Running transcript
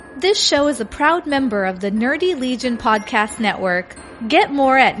This show is a proud member of the Nerdy Legion Podcast Network. Get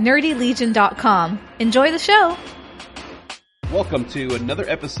more at nerdylegion.com. Enjoy the show. Welcome to another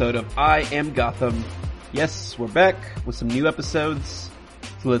episode of I Am Gotham. Yes, we're back with some new episodes,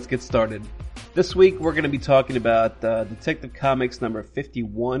 so let's get started. This week we're going to be talking about Detective Comics number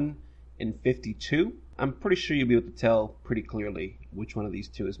 51 and 52. I'm pretty sure you'll be able to tell pretty clearly which one of these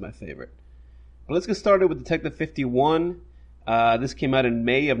two is my favorite. But let's get started with Detective 51. This came out in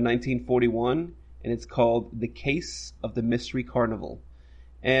May of 1941, and it's called The Case of the Mystery Carnival.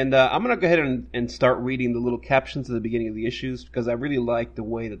 And I'm going to go ahead and start reading the little captions at the beginning of the issues, because I really like the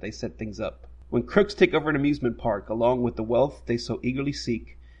way that they set things up. When crooks take over an amusement park, along with the wealth they so eagerly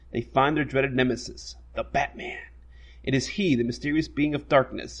seek, they find their dreaded nemesis, the Batman. It is he, the mysterious being of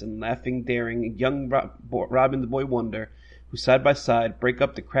darkness, and laughing, daring, young Robin the Boy Wonder, who side by side break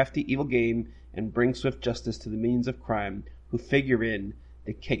up the crafty evil game and bring swift justice to the minions of crime who figure in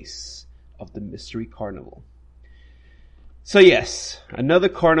the case of the Mystery Carnival. So yes, another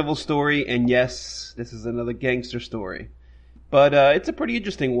carnival story, and yes, this is another gangster story. But it's a pretty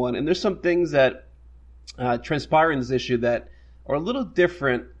interesting one, and there's some things that transpire in this issue that are a little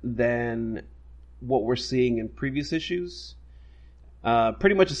different than what we're seeing in previous issues.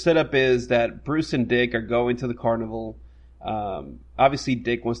 Pretty much the setup is that Bruce and Dick are going to the carnival. Obviously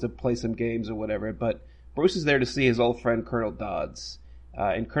Dick wants to play some games or whatever, but Bruce is there to see his old friend Colonel Dodds.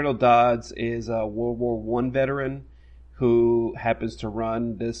 And Colonel Dodds is a World War I veteran who happens to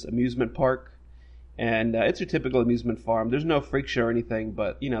run this amusement park. And it's your typical amusement farm. There's no freak show or anything,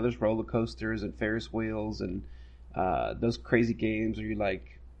 but, you know, there's roller coasters and Ferris wheels and those crazy games where you,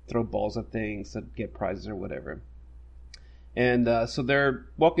 like, throw balls at things to get prizes or whatever. And so they're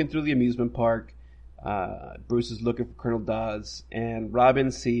walking through the amusement park. Bruce is looking for Colonel Dodds, and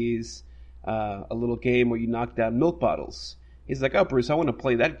Robin sees a little game where you knock down milk bottles. He's like, "Oh, Bruce, I want to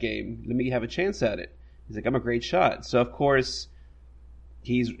play that game. Let me have a chance at it." He's like, "I'm a great shot." So, of course,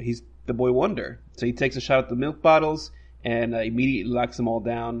 he's the Boy Wonder. So he takes a shot at the milk bottles and immediately locks them all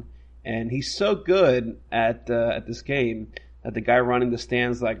down. And he's so good at this game that the guy running the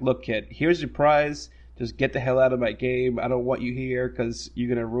stand's like, "Look, kid, here's your prize. Just get the hell out of my game. I don't want you here because you're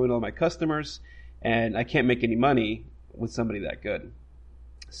going to ruin all my customers. And I can't make any money with somebody that good."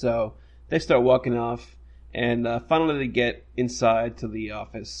 So they start walking off. And finally they get inside to the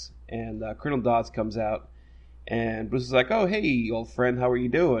office. And Colonel Dodds comes out. And Bruce is like, "Oh, hey, old friend, how are you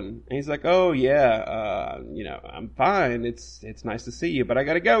doing?" And he's like, "Oh, yeah, I'm fine. It's nice to see you, but I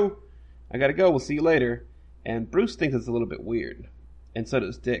gotta go. We'll see you later." And Bruce thinks it's a little bit weird. And so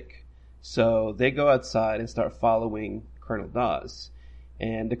does Dick. So they go outside and start following Colonel Dodds.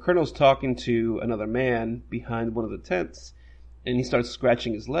 And the Colonel's talking to another man behind one of the tents. And he starts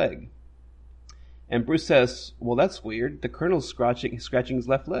scratching his leg. And Bruce says, "Well, that's weird. The Colonel's scratching his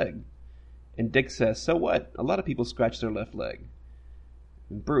left leg." And Dick says, "So what? A lot of people scratch their left leg."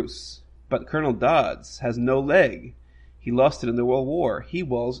 And Bruce, "But Colonel Dodds has no leg. He lost it in the World War. He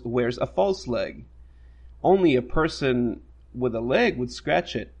wears a false leg. Only a person with a leg would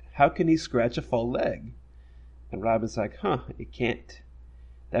scratch it. How can he scratch a false leg?" And Robin's like, "It can't.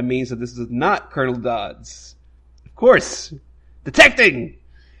 That means that this is not Colonel Dodds." Of course! Detecting!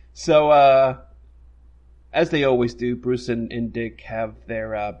 So, as they always do, Bruce and Dick have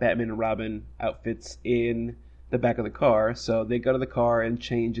their Batman and Robin outfits in the back of the car. So they go to the car and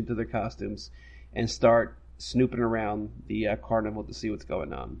change into their costumes and start snooping around the carnival to see what's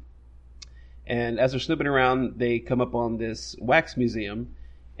going on. And as they're snooping around, they come up on this wax museum,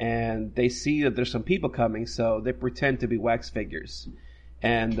 and they see that there's some people coming, so they pretend to be wax figures.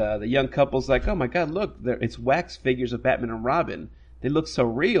 And the young couple's like, "Oh my God, look, it's wax figures of Batman and Robin. They look so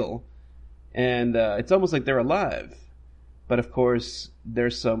real. And it's almost like they're alive." But of course,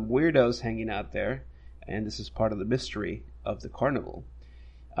 there's some weirdos hanging out there, and this is part of the mystery of the carnival.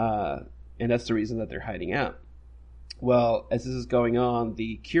 And that's the reason that they're hiding out. Well, as this is going on,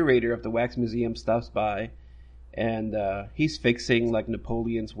 the curator of the wax museum stops by, and he's fixing like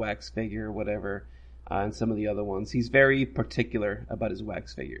Napoleon's wax figure or whatever, and some of the other ones. He's very particular about his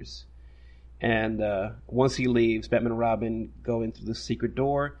wax figures. And once he leaves, Batman and Robin go in through the secret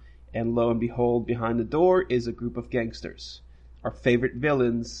door. And lo and behold, behind the door is a group of gangsters, our favorite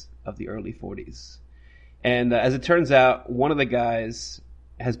villains of the early 40s. And as it turns out, one of the guys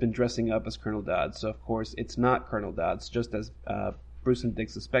has been dressing up as Colonel Dodds. So, of course, it's not Colonel Dodds, just as Bruce and Dick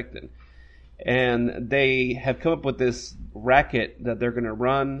suspected. And they have come up with this racket that they're going to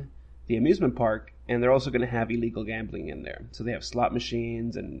run the amusement park, and they're also going to have illegal gambling in there. So they have slot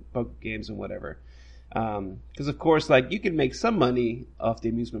machines and poker games and whatever. Because, of course, like, you can make some money off the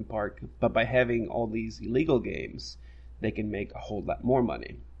amusement park, but by having all these illegal games, they can make a whole lot more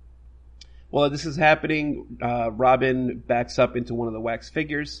money. While this is happening, Robin backs up into one of the wax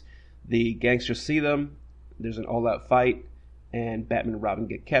figures. The gangsters see them. There's an all-out fight, and Batman and Robin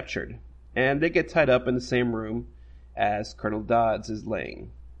get captured. And they get tied up in the same room as Colonel Dodds is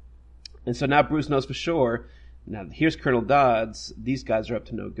laying. And so now Bruce knows for sure, now here's Colonel Dodds, these guys are up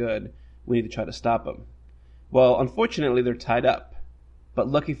to no good, we need to try to stop them. Well, unfortunately they're tied up, but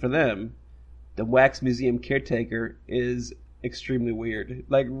lucky for them, the Wax Museum caretaker is extremely weird,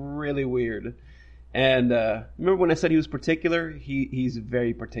 like really weird. And remember when I said he was particular? He's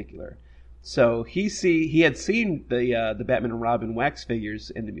very particular. So he had seen the Batman and Robin wax figures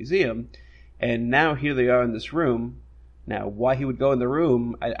in the museum, and now here they are in this room. Now, why he would go in the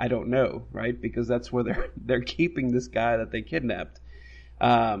room, I don't know, right? Because that's where they're keeping this guy that they kidnapped.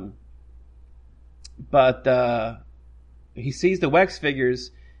 But he sees the wax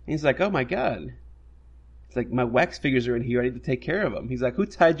figures, and he's like, oh my god. It's like, my wax figures are in here, I need to take care of them. He's like, who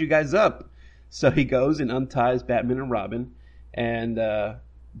tied you guys up? So he goes and unties Batman and Robin, and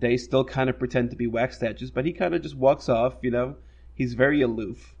they still kind of pretend to be wax statues, but he kind of just walks off, you know. He's very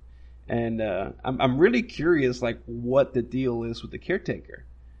aloof. And I'm really curious, like, what the deal is with the caretaker.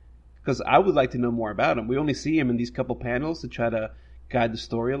 Because I would like to know more about him. We only see him in these couple panels to try to guide the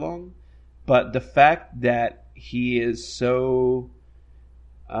story along. But the fact that he is so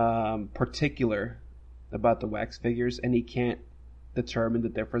particular about the wax figures, and he can't determine the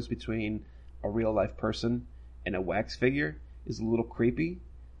difference between a real-life person and a wax figure is a little creepy.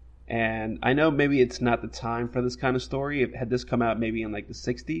 And I know maybe it's not the time for this kind of story. Had this come out maybe in like the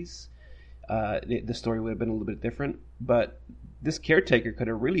 60s, the story would have been a little bit different. But this caretaker could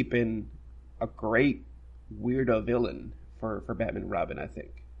have really been a great weirdo villain for Batman and Robin, I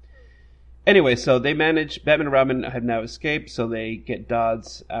think. Anyway, so Batman and Robin have now escaped, so they get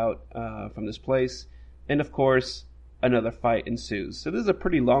Dodds out from this place. And of course, another fight ensues. So this is a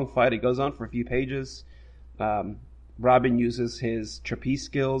pretty long fight. It goes on for a few pages. Robin uses his trapeze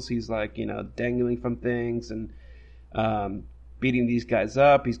skills. He's like, you know, dangling from things and beating these guys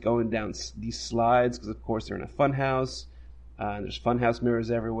up. He's going down these slides because, of course, they're in a funhouse. And there's funhouse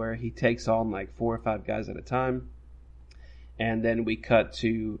mirrors everywhere. He takes on like 4 or 5 guys at a time. And then we cut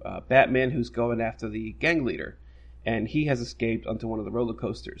to Batman, who's going after the gang leader. And he has escaped onto one of the roller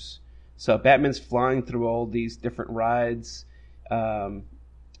coasters. So Batman's flying through all these different rides and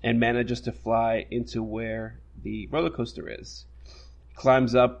manages to fly into where the roller coaster is.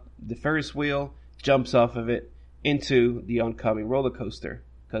 Climbs up the Ferris wheel, jumps off of it into the oncoming roller coaster,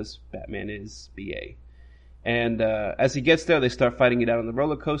 because Batman is BA. And as he gets there, they start fighting it out on the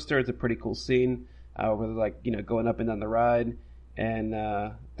roller coaster. It's a pretty cool scene where they're like, you know, going up and down the ride. And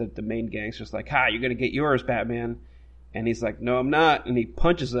the main gangster's like, "Ha, you're going to get yours, Batman." And he's like, "No, I'm not." And he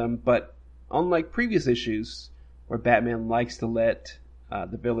punches them. But unlike previous issues where Batman likes to let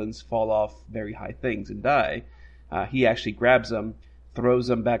the villains fall off very high things and die, he actually grabs them, throws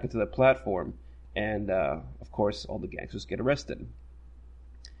them back into the platform, and of course all the gangsters get arrested.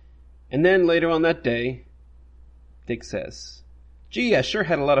 And then later on that day, Dick says, "Gee, I sure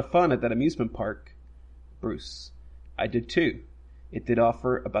had a lot of fun at that amusement park." Bruce: "I did too. It did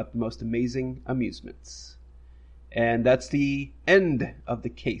offer about the most amazing amusements." And that's the end of the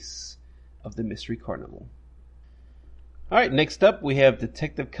case of the Mystery Carnival. Alright, next up we have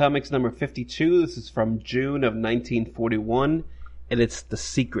Detective Comics number 52. This is from June of 1941, and it's The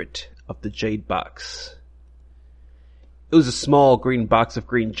Secret of the Jade Box. It was a small green box of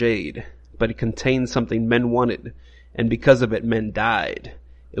green jade, but it contained something men wanted, and because of it men died.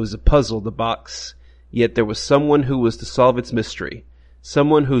 It was a puzzle, the box, yet there was someone who was to solve its mystery,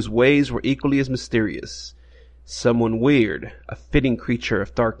 someone whose ways were equally as mysterious, someone weird, a fitting creature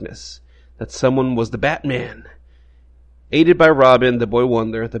of darkness. That someone was the Batman. Aided by Robin, the boy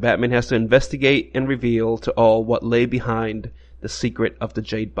wonder, the Batman has to investigate and reveal to all what lay behind the secret of the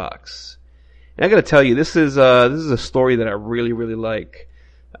Jade Box. And I gotta tell you, this is a story that I really, really like.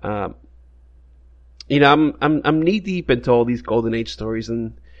 You know, I'm knee deep into all these Golden Age stories,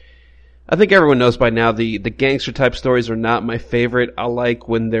 and I think everyone knows by now the gangster type stories are not my favorite. I like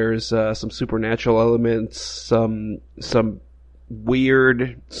when there's some supernatural elements, some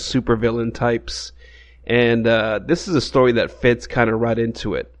weird supervillain types. And this is a story that fits kind of right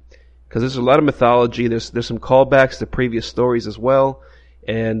into it, because there's a lot of mythology. There's some callbacks to previous stories as well,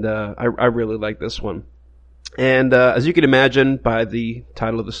 and I really like this one. And as you can imagine by the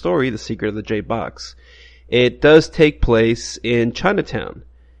title of the story, The Secret of the Jade Box, it does take place in Chinatown,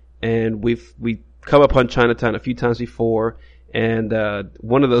 and we come upon Chinatown a few times before, and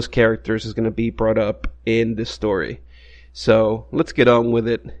one of those characters is going to be brought up in this story. So let's get on with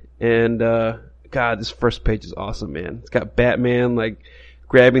it. And God, this first page is awesome, man. It's got Batman like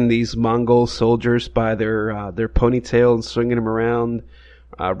grabbing these Mongol soldiers by their ponytail and swinging them around,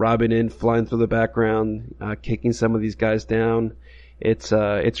 robbing in, flying through the background, kicking some of these guys down. It's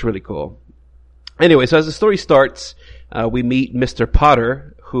really cool. Anyway, so as the story starts, we meet Mr.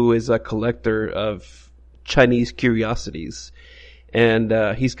 Potter, who is a collector of Chinese curiosities.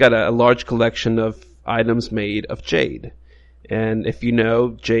 And he's got a large collection of items made of jade. And if you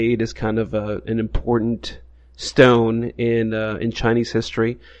know, jade is kind of an important stone in Chinese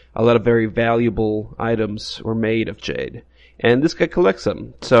history. A lot of very valuable items were made of jade. And this guy collects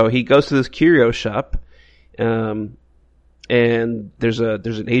them. So he goes to this curio shop, and there's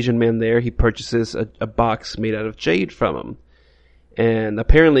an Asian man there. He purchases a box made out of jade from him. And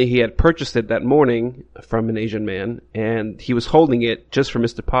apparently he had purchased it that morning from an Asian man, and he was holding it just for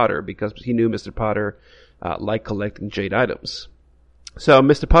Mr. Potter because he knew Mr. Potter liked collecting jade items. So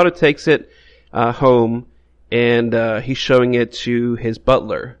Mr. Potter takes it home, and he's showing it to his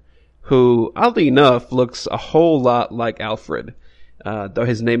butler, who, oddly enough, looks a whole lot like Alfred. Though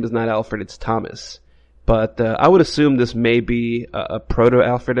his name is not Alfred, it's Thomas. But I would assume this may be a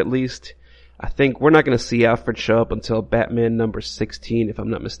proto-Alfred at least. I think we're not going to see Alfred show up until Batman number 16, if I'm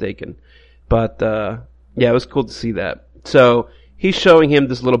not mistaken. But, yeah, it was cool to see that. So, he's showing him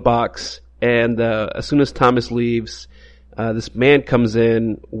this little box, and as soon as Thomas leaves, this man comes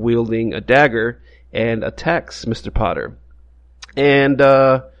in wielding a dagger and attacks Mr. Potter. And,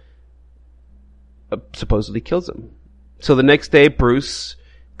 supposedly kills him. So the next day, Bruce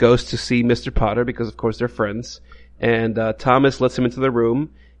goes to see Mr. Potter, because of course they're friends, and Thomas lets him into the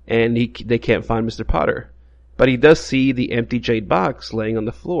room, and they can't find Mr. Potter. But he does see the empty jade box laying on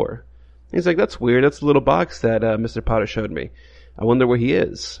the floor. He's like, that's weird. That's the little box that Mr. Potter showed me. I wonder where he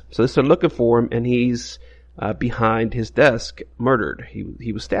is. So they start looking for him, and he's behind his desk, murdered.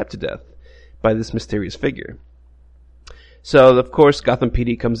 He was stabbed to death by this mysterious figure. So, of course, Gotham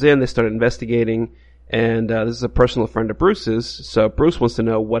PD comes in. They start investigating, and this is a personal friend of Bruce's, so Bruce wants to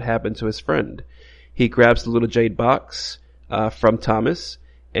know what happened to his friend. He grabs the little jade box from Thomas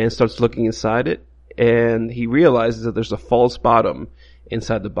and starts looking inside it, and he realizes that there's a false bottom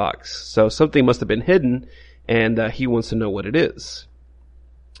inside the box. So something must have been hidden, and he wants to know what it is.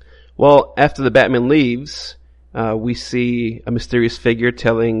 Well, after the Batman leaves, we see a mysterious figure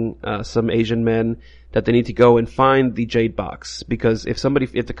telling some Asian men that they need to go and find the jade box, because if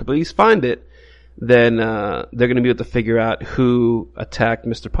the police find it, then they're going to be able to figure out who attacked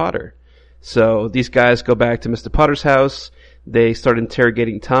Mr. Potter. So these guys go back to Mr. Potter's house. They start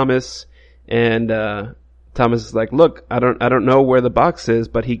interrogating Thomas, and Thomas is like, "Look, I don't know where the box is,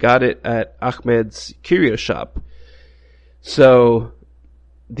 but he got it at Ahmed's curio shop." So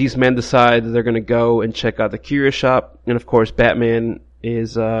these men decide they're going to go and check out the curio shop, and of course Batman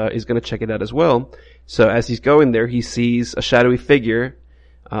is going to check it out as well. So as he's going there, he sees a shadowy figure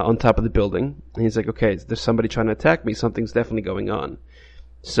on top of the building, and he's like, "Okay, there's somebody trying to attack me. Something's definitely going on."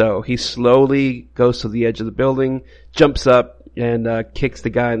 So he slowly goes to the edge of the building, jumps up, and kicks the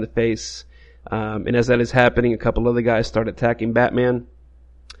guy in the face. And as that is happening, a couple other guys start attacking Batman,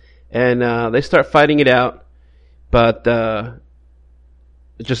 and they start fighting it out. But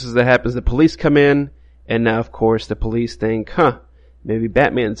just as that happens, the police come in, and now, of course, the police think, maybe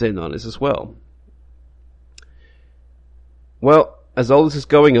Batman's in on this as well. Well, as all this is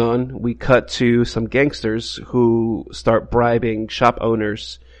going on, we cut to some gangsters who start bribing shop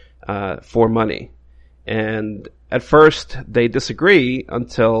owners for money. And at first, they disagree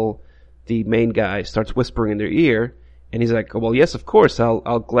until the main guy starts whispering in their ear, and he's like, "Well, yes, of course,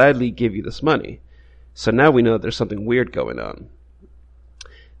 I'll gladly give you this money." So now we know that there's something weird going on.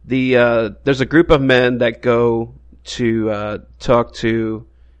 There's a group of men that go to talk to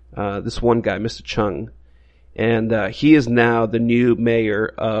this one guy, Mr. Chung. And he is now the new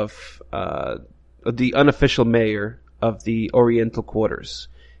mayor of the unofficial mayor of the Oriental Quarters,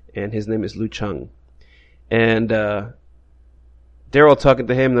 and his name is Lu Chung. And they're all talking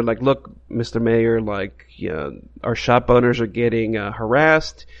to him. They're like, "Look, Mr. Mayor, our shop owners are getting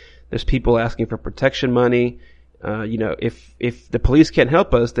harassed. There's people asking for protection money. If the police can't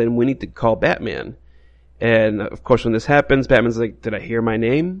help us, then we need to call Batman." And of course, when this happens, Batman's like, "Did I hear my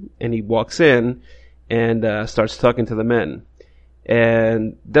name?" And he walks in and starts talking to the men.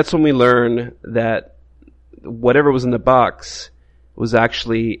 And that's when we learn that whatever was in the box was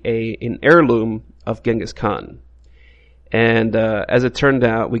actually an heirloom of Genghis Khan. And as it turned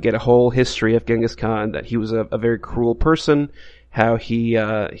out, we get a whole history of Genghis Khan, that he was a very cruel person, how he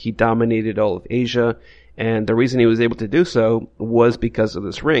dominated all of Asia, and the reason he was able to do so was because of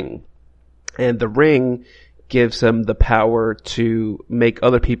this ring. And the ring gives him the power to make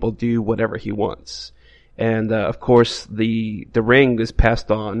other people do whatever he wants. And of course, the ring is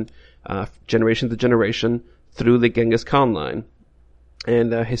passed on generation to generation through the Genghis Khan line.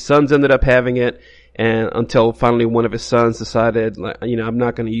 And his sons ended up having it, and until finally one of his sons decided, I'm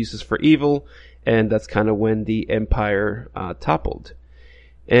not going to use this for evil, and that's kind of when the empire toppled.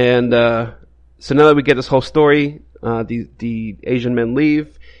 And so now that we get this whole story, the Asian men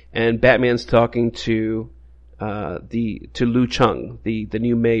leave, and Batman's talking to Lu Cheng, the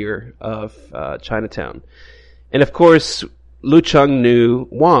new mayor of Chinatown. And of course, Lu Cheng knew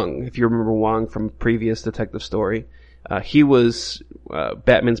Wong, if you remember Wong from a previous detective story. He was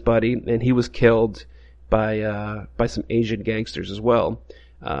Batman's buddy, and he was killed by some Asian gangsters as well,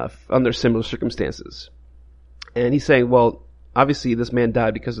 under similar circumstances. And he's saying, well, obviously this man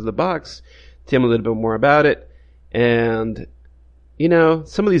died because of the box. Tell him a little bit more about it. And,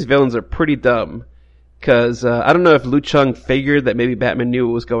 some of these villains are pretty dumb. Cause, I don't know if Lu Cheng figured that maybe Batman knew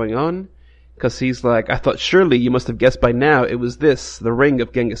what was going on. Cause he's like, I thought surely you must have guessed by now it was the ring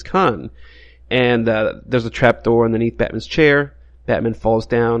of Genghis Khan. And, there's a trapdoor underneath Batman's chair. Batman falls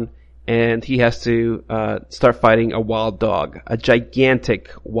down, and he has to, start fighting a wild dog. A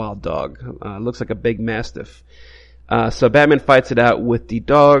gigantic wild dog. Looks like a big mastiff. So Batman fights it out with the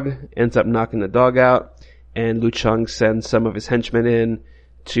dog, ends up knocking the dog out, and Lu Cheng sends some of his henchmen in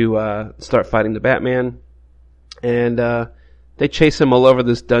to start fighting the Batman. And they chase him all over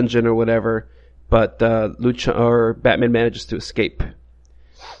this dungeon or whatever, but Batman manages to escape.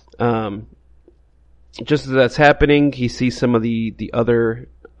 Just as that's happening, he sees some of the other,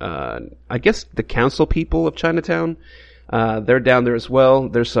 I guess the council people of Chinatown. They're down there as well.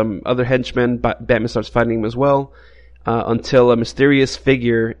 There's some other henchmen. Batman starts fighting them as well. Until a mysterious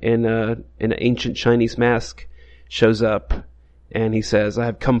figure in an ancient Chinese mask shows up, and he says, I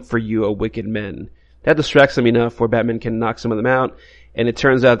have come for you, O wicked men. That distracts him enough where Batman can knock some of them out, and it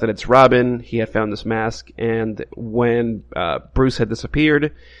turns out that it's Robin. He had found this mask, and when Bruce had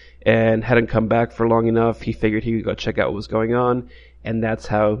disappeared and hadn't come back for long enough, he figured he would go check out what was going on, and that's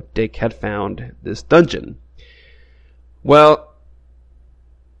how Dick had found this dungeon. Well,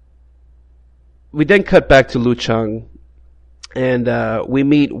 we then cut back to Lu Cheng, and we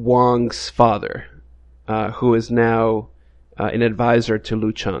meet Wong's father, who is now an advisor to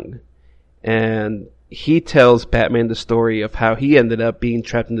Lu Cheng. And he tells Batman the story of how he ended up being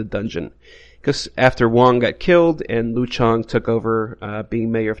trapped in the dungeon. Because after Wong got killed and Lu Cheng took over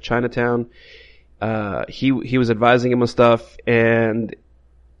being mayor of Chinatown, he was advising him on stuff, and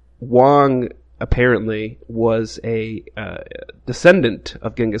Wong apparently was a descendant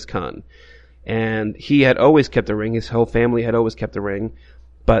of Genghis Khan. And he had always kept the ring. His whole family had always kept the ring,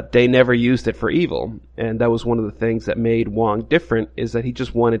 but they never used it for evil. And that was one of the things that made Wong different, is that he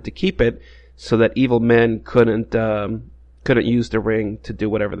just wanted to keep it so that evil men couldn't use the ring to do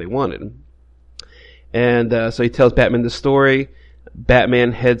whatever they wanted. And so he tells Batman the story.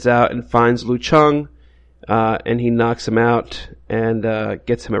 Batman heads out and finds Lu Cheng, and he knocks him out and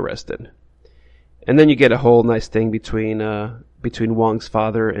gets him arrested. And then you get a whole nice thing between Wong's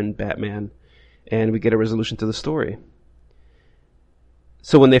father and Batman, and we get a resolution to the story.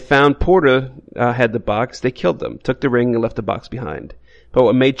 So when they found Porta had the box, they killed them, took the ring, and left the box behind. But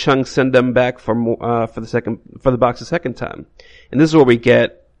what made Chung send them back for the box a second time? And this is where we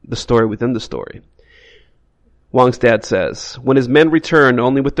get the story within the story. Wong's dad says, when his men returned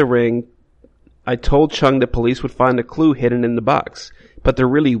only with the ring, I told Chung the police would find a clue hidden in the box, but there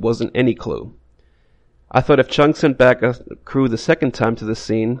really wasn't any clue. I thought if Chung sent back a crew the second time to the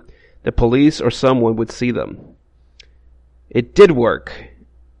scene, the police or someone would see them. It did work.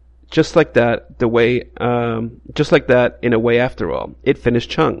 Just like that, in a way after all. It finished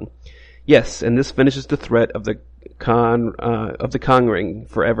Chung. Yes, and this finishes the threat of the Khan ring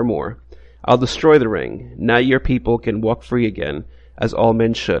forevermore. I'll destroy the ring. Now your people can walk free again, as all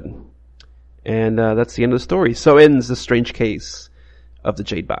men should. And that's the end of the story. So ends the strange case of the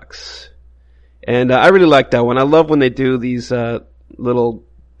Jade Box. And I really like that one. I love when they do these little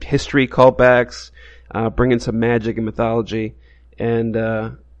history callbacks, bring in some magic and mythology. And,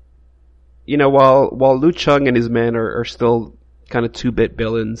 while Lu Cheng and his men are still kind of 2-bit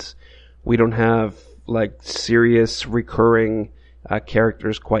villains, we don't have, serious recurring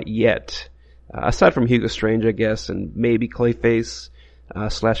characters quite yet. Aside from Hugo Strange, I guess, and maybe Clayface, /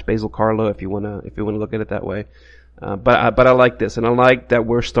 Basil Karlo, if you wanna look at it that way. But I like this, and I like that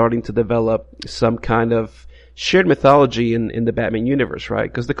we're starting to develop some kind of shared mythology in the Batman universe,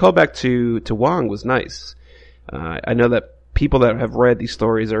 right? Because the callback to Wong was nice. I know that people that have read these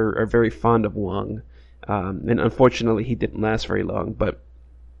stories are very fond of Wong, and unfortunately he didn't last very long. But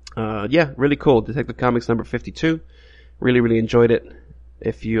really cool. Detective Comics number 52. Really enjoyed it.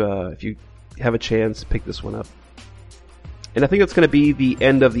 If you have a chance, pick this one up. And I think that's going to be the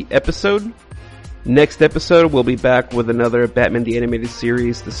end of the episode. Next episode, we'll be back with another Batman the Animated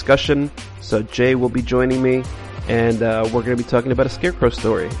Series discussion. So Jay will be joining me, and we're going to be talking about a Scarecrow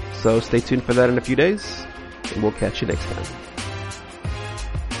story. So stay tuned for that in a few days, and we'll catch you next time.